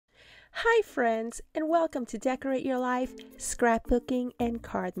Hi friends, and welcome to Decorate Your Life, Scrapbooking and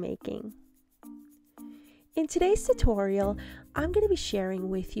Card Making. In today's tutorial, I'm going to be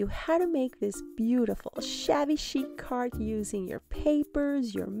sharing with you how to make this beautiful shabby chic card using your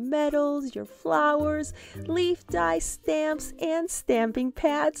papers, your metals, your flowers, leaf die stamps, and stamping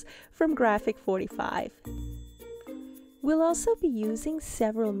pads from Graphic 45. We'll also be using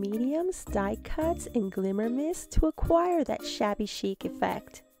several mediums, die cuts, and glimmer mist to acquire that shabby chic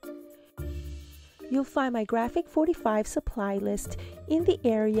effect. You'll find my Graphic 45 supply list in the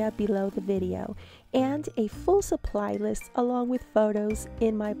area below the video and a full supply list along with photos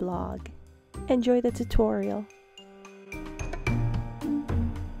in my blog. Enjoy the tutorial.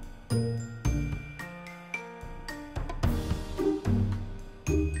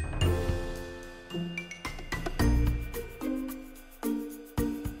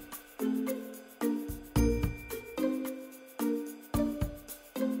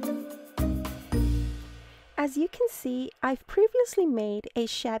 As you can see, I've previously made a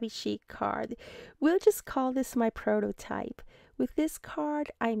shabby chic card. We'll just call this my prototype. With this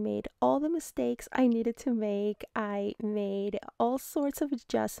card, I made all the mistakes I needed to make. I made all sorts of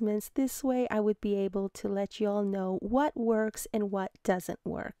adjustments. This way I would be able to let you all know what works and what doesn't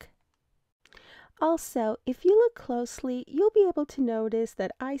work. Also, if you look closely, you'll be able to notice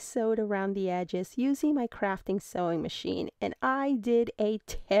that I sewed around the edges using my crafting sewing machine, and I did a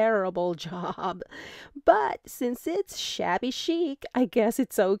terrible job. But since it's shabby chic, I guess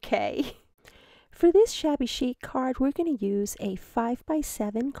it's okay. For this shabby chic card, we're going to use a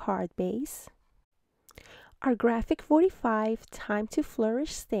 5x7 card base, our Graphic 45 Time to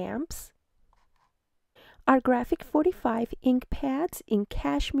Flourish stamps, our Graphic 45 ink pads in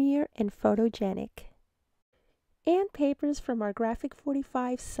cashmere and photogenic, and papers from our Graphic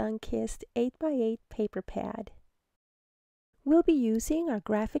 45 Sunkissed 8x8 paper pad. We'll be using our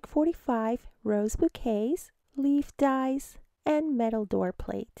Graphic 45 rose bouquets, leaf dies, and metal door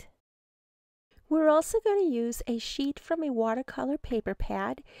plate. We're also going to use a sheet from a watercolor paper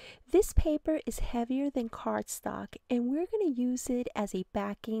pad. This paper is heavier than cardstock, and we're going to use it as a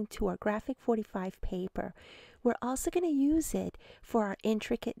backing to our Graphic 45 paper. We're also going to use it for our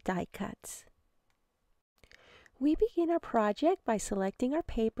intricate die cuts. We begin our project by selecting our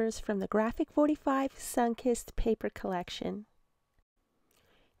papers from the Graphic 45 Sunkissed paper collection.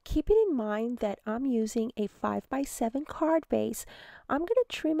 Keeping in mind that I'm using a 5x7 card base, I'm going to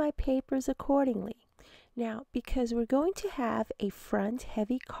trim my papers accordingly. Now, because we're going to have a front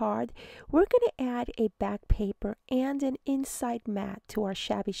heavy card, we're going to add a back paper and an inside mat to our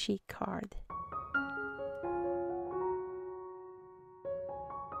shabby chic card.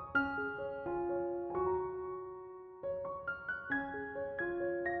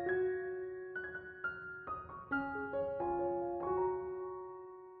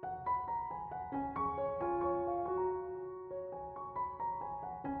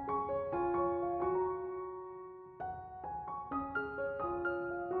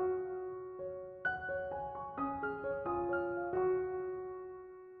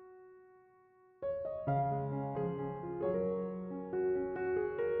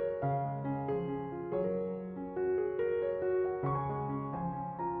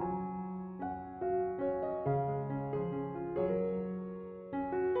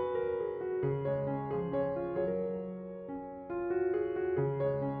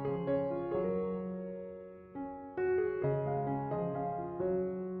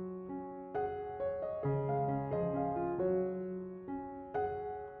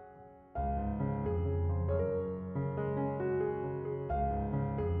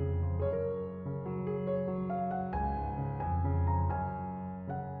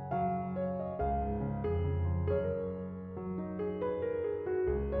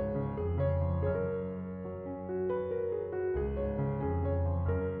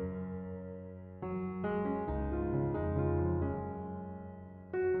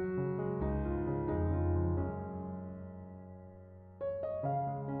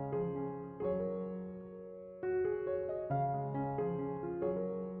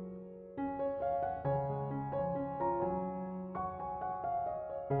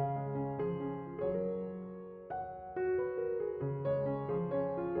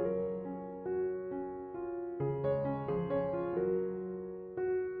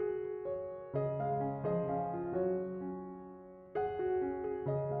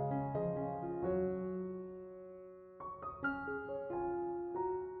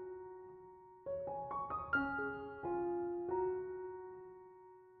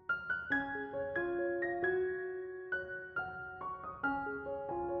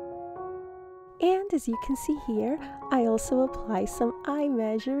 And as you can see here, I also apply some eye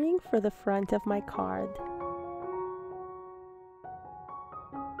measuring for the front of my card.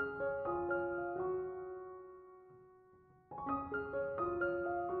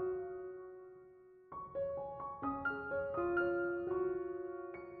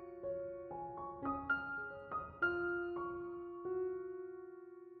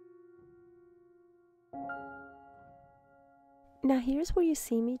 Now here's where you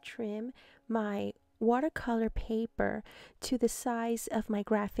see me trim my watercolor paper to the size of my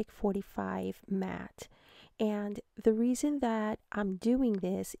graphic 45 mat. And the reason that I'm doing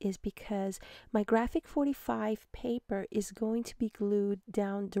this is because my graphic 45 paper is going to be glued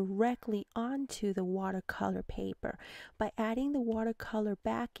down directly onto the watercolor paper. By adding the watercolor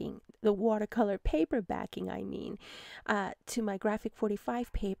paper backing, to my graphic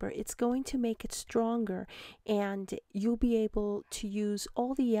 45 paper, it's going to make it stronger, and you'll be able to use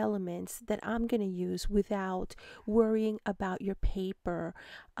all the elements that I'm going to use without worrying about your paper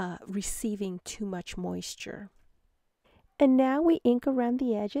receiving too much moisture. And now we ink around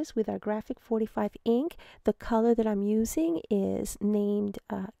the edges with our graphic 45 ink. The color that I'm using is named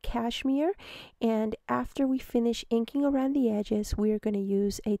Cashmere, and after we finish inking around the edges, we're going to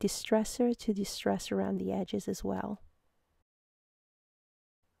use a distresser to distress around the edges as well.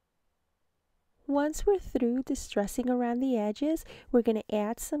 Once we're through distressing around the edges, we're going to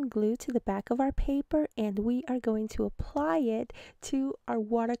add some glue to the back of our paper, and we are going to apply it to our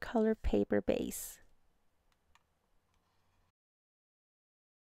watercolor paper base.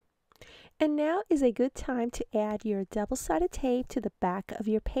 And now is a good time to add your double-sided tape to the back of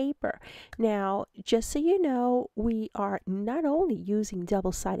your paper. Now, just so you know, we are not only using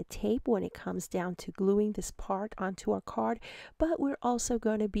double-sided tape when it comes down to gluing this part onto our card, but we're also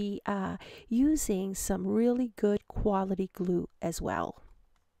going to be using some really good quality glue as well.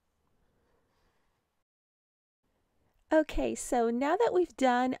 Okay, so now that we've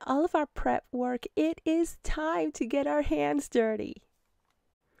done all of our prep work, it is time to get our hands dirty.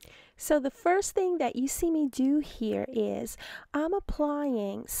 So the first thing that you see me do here is I'm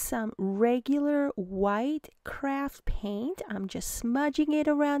applying some regular white craft paint. I'm just smudging it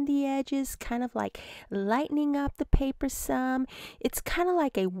around the edges, kind of like lightening up the paper some. It's kind of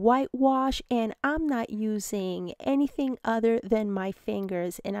like a whitewash, and I'm not using anything other than my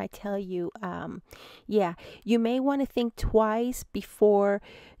fingers. And I tell you, yeah, you may want to think twice before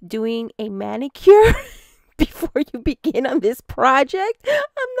doing a manicure. Before you begin on this project.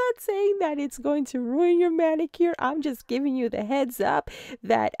 I'm not saying that it's going to ruin your manicure. I'm just giving you the heads up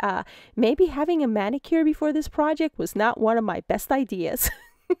that maybe having a manicure before this project was not one of my best ideas.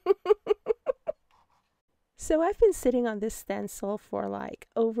 So I've been sitting on this stencil for like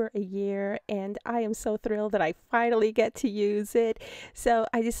over a year, and I am so thrilled that I finally get to use it. So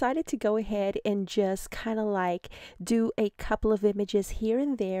I decided to go ahead and just kind of like do a couple of images here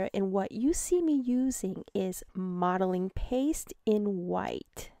and there, and what you see me using is modeling paste in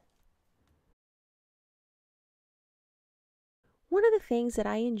white. One of the things that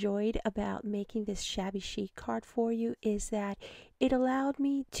I enjoyed about making this shabby chic card for you is that it allowed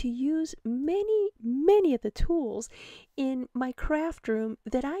me to use many of the tools in my craft room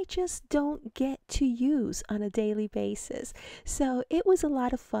that I just don't get to use on a daily basis. So it was a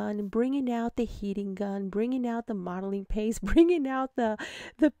lot of fun bringing out the heating gun, bringing out the modeling paste, bringing out the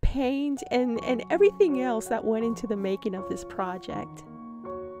paint and everything else that went into the making of this project.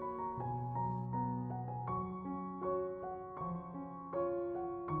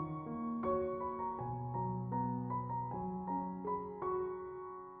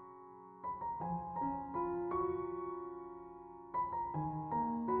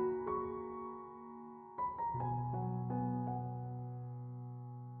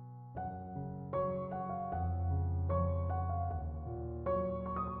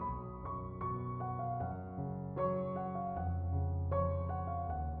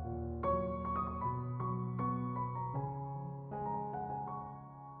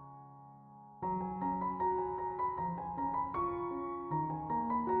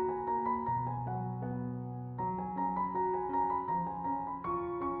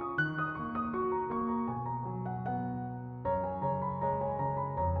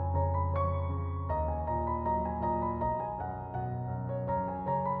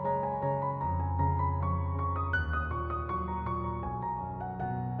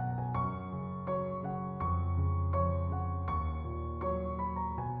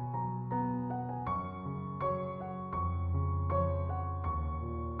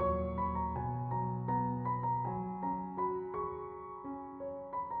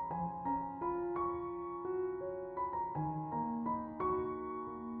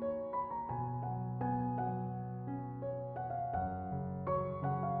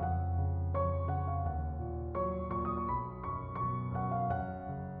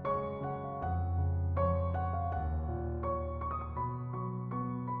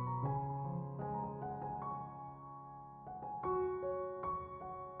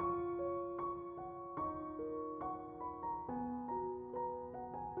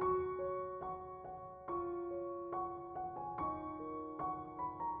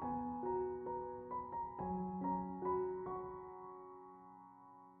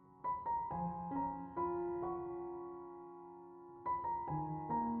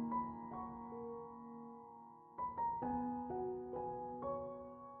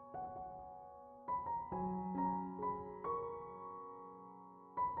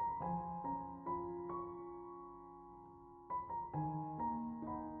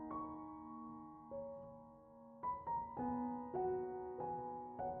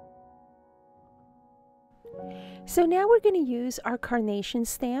 So now we're going to use our carnation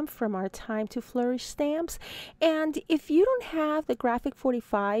stamp from our Time to Flourish stamps. And if you don't have the Graphic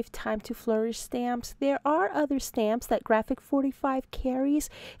 45 Time to Flourish stamps, there are other stamps that Graphic 45 carries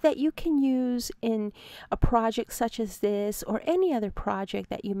that you can use in a project such as this or any other project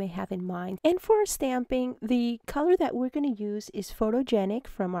that you may have in mind. And for our stamping, the color that we're going to use is Photogenic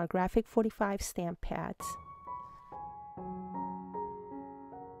from our Graphic 45 stamp pads.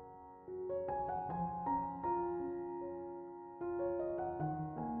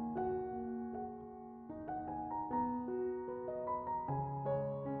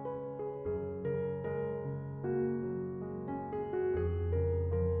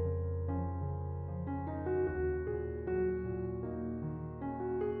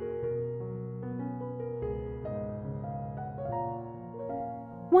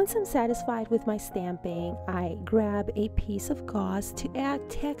 Once I'm satisfied with my stamping, I grab a piece of gauze to add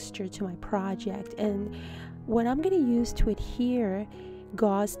texture to my project. And what I'm going to use to adhere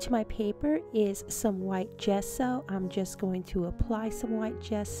gauze to my paper is some white gesso. I'm just going to apply some white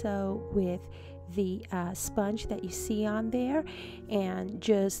gesso with the sponge that you see on there and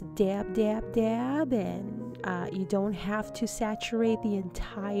just dab, and you don't have to saturate the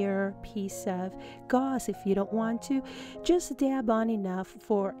entire piece of gauze if you don't want to. Just dab on enough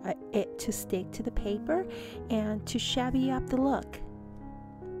for it to stick to the paper and to shabby up the look.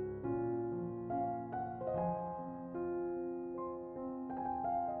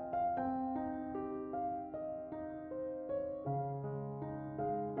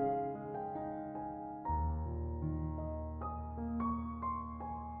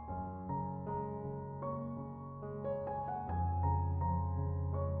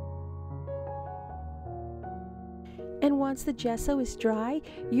 And once the gesso is dry,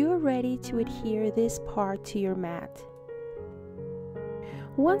 you are ready to adhere this part to your mat.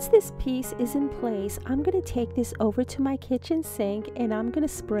 Once this piece is in place, I'm going to take this over to my kitchen sink and I'm going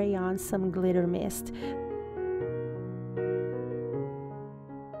to spray on some glitter mist.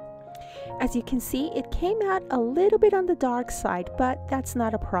 As you can see, it came out a little bit on the dark side, but that's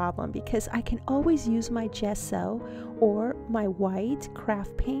not a problem because I can always use my gesso or my white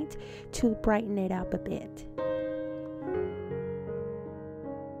craft paint to brighten it up a bit.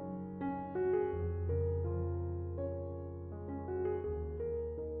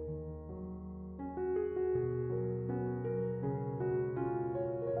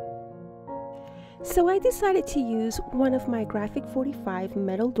 So I decided to use one of my Graphic 45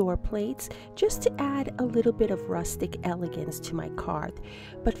 metal door plates just to add a little bit of rustic elegance to my card.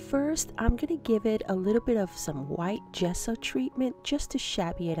 But first, I'm going to give it a little bit of some white gesso treatment just to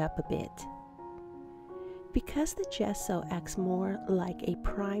shabby it up a bit. Because the gesso acts more like a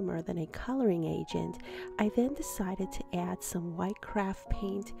primer than a coloring agent, I then decided to add some white craft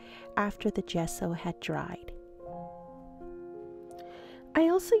paint after the gesso had dried. I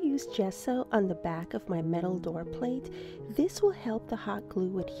also used gesso on the back of my metal door plate. This will help the hot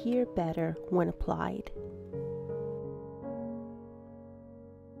glue adhere better when applied.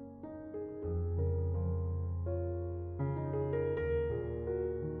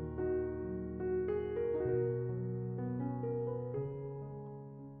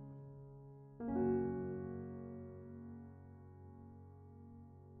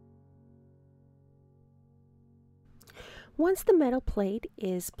 Once the metal plate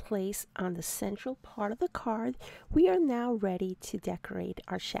is placed on the central part of the card, we are now ready to decorate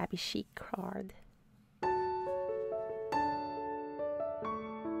our Shabby Chic card.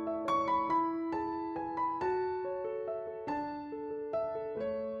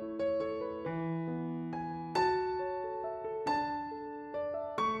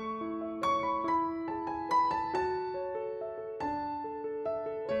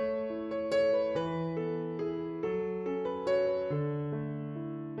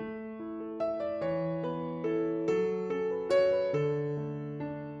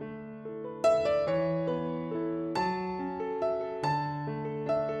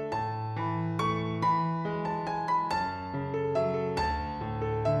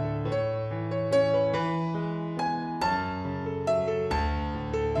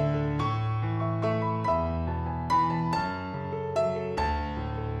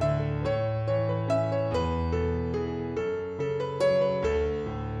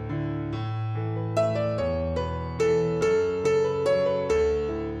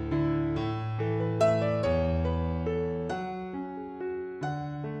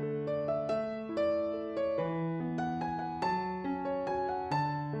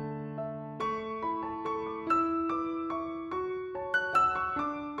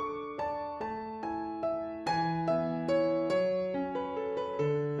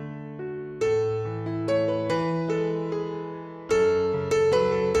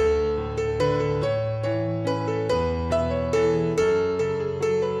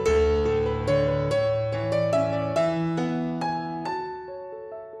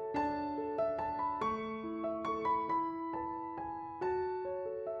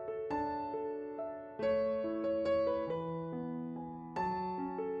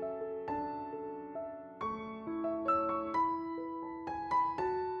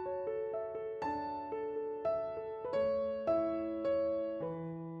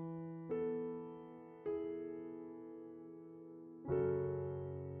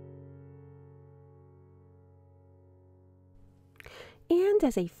 And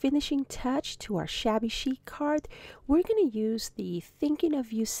as a finishing touch to our Shabby Chic card, we're going to use the Thinking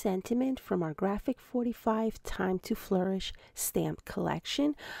of You sentiment from our Graphic 45 Time to Flourish stamp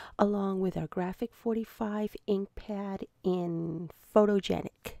collection, along with our Graphic 45 ink pad in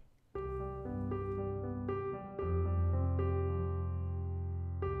Photogenic.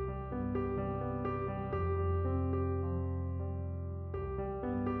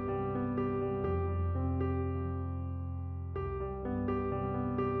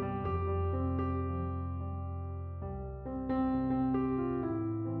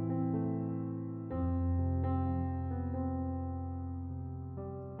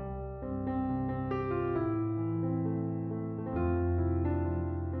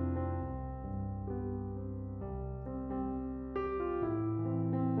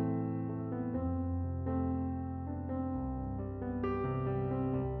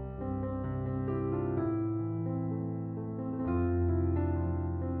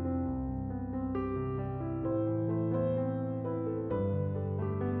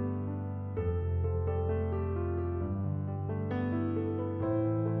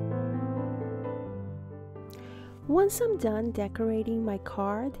 Once I'm done decorating my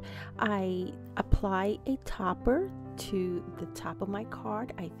card, I apply a topper to the top of my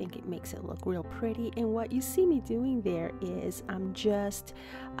card. I think it makes it look real pretty, and what you see me doing there is I'm just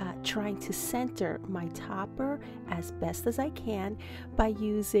trying to center my topper as best as I can by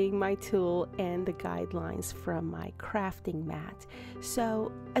using my tool and the guidelines from my crafting mat.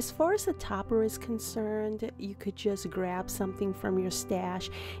 So as far as the topper is concerned, you could just grab something from your stash,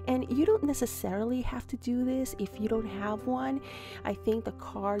 and you don't necessarily have to do this if you don't have one. I think the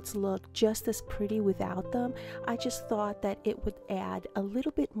cards look just as pretty without them. I just thought that it would add a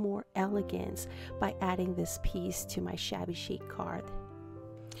little bit more elegance by adding this piece to my Shabby Chic card.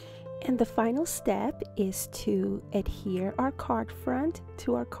 And the final step is to adhere our card front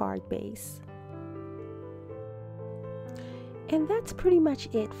to our card base. And that's pretty much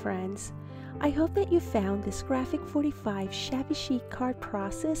it, friends. I hope that you found this Graphic 45 Shabby Chic card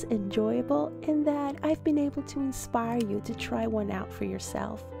process enjoyable and that I've been able to inspire you to try one out for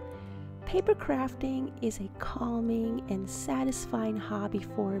yourself. Paper crafting is a calming and satisfying hobby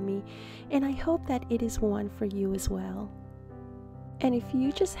for me, and I hope that it is one for you as well. And if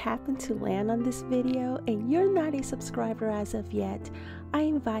you just happen to land on this video and you're not a subscriber as of yet, I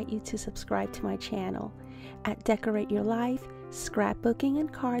invite you to subscribe to my channel. At Decorate Your Life, Scrapbooking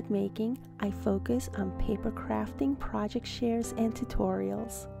and Card Making, I focus on paper crafting, project shares, and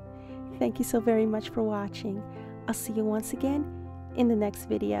tutorials. Thank you so very much for watching. I'll see you once again in the next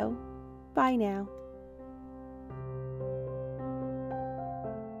video. Bye now.